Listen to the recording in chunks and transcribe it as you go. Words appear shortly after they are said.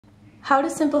How to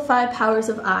simplify powers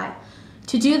of I.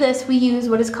 To do this, we use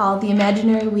what is called the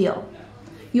imaginary wheel.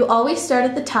 You always start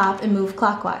at the top and move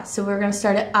clockwise. So we're going to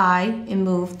start at I and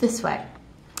move this way.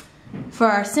 For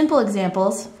our simple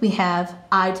examples, we have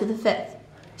I to the 5th.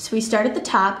 So we start at the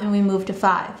top and we move to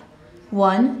 5.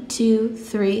 1, 2,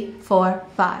 3, 4,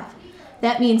 5.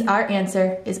 That means our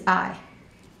answer is I.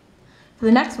 For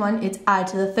the next one, it's I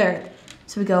to the 3rd.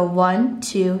 So we go 1,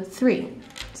 2, 3.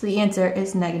 So the answer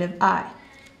is negative I.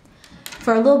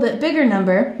 For a little bit bigger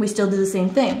number, we still do the same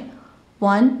thing.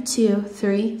 1, 2,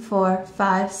 3, 4,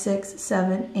 5, 6,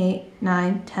 7, 8,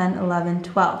 9, 10, 11,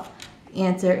 12. The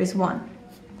answer is 1.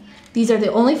 These are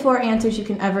the only 4 answers you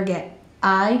can ever get.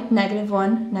 I, negative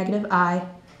 1, negative I,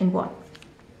 and 1.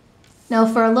 Now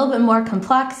for a little bit more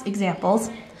complex examples,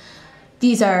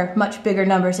 these are much bigger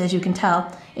numbers as you can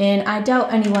tell, and I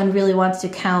doubt anyone really wants to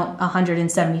count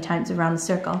 170 times around the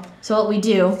circle. So what we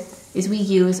do is we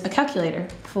use a calculator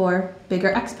for bigger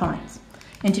exponents.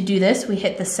 And to do this, we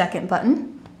hit the second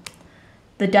button,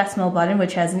 the decimal button,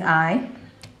 which has an I,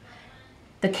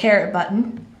 the caret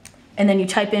button, and then you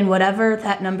type in whatever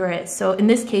that number is. So in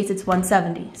this case, it's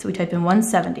 170. So we type in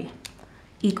 170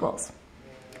 equals.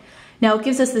 Now it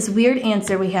gives us this weird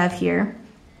answer we have here.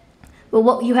 But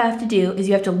what you have to do is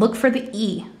you have to look for the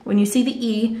E. When you see the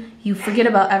E, you forget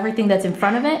about everything that's in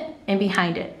front of it and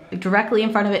behind it. Directly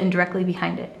in front of it and directly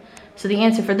behind it. So the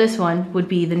answer for this one would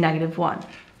be the negative 1.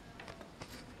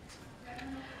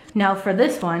 Now for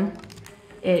this one,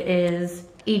 it is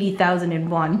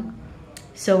 80,001.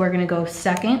 So we're gonna go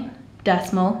second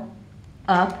decimal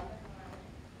up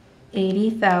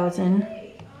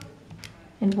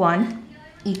 80,001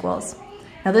 equals.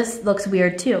 Now this looks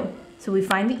weird too. So we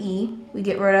find the E, we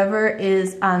get whatever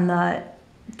is on the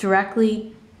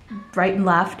directly right and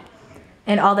left,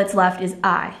 and all that's left is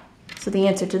I. So the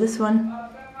answer to this one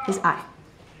is I.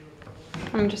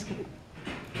 I'm just kidding.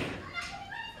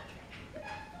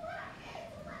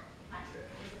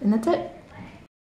 And that's it.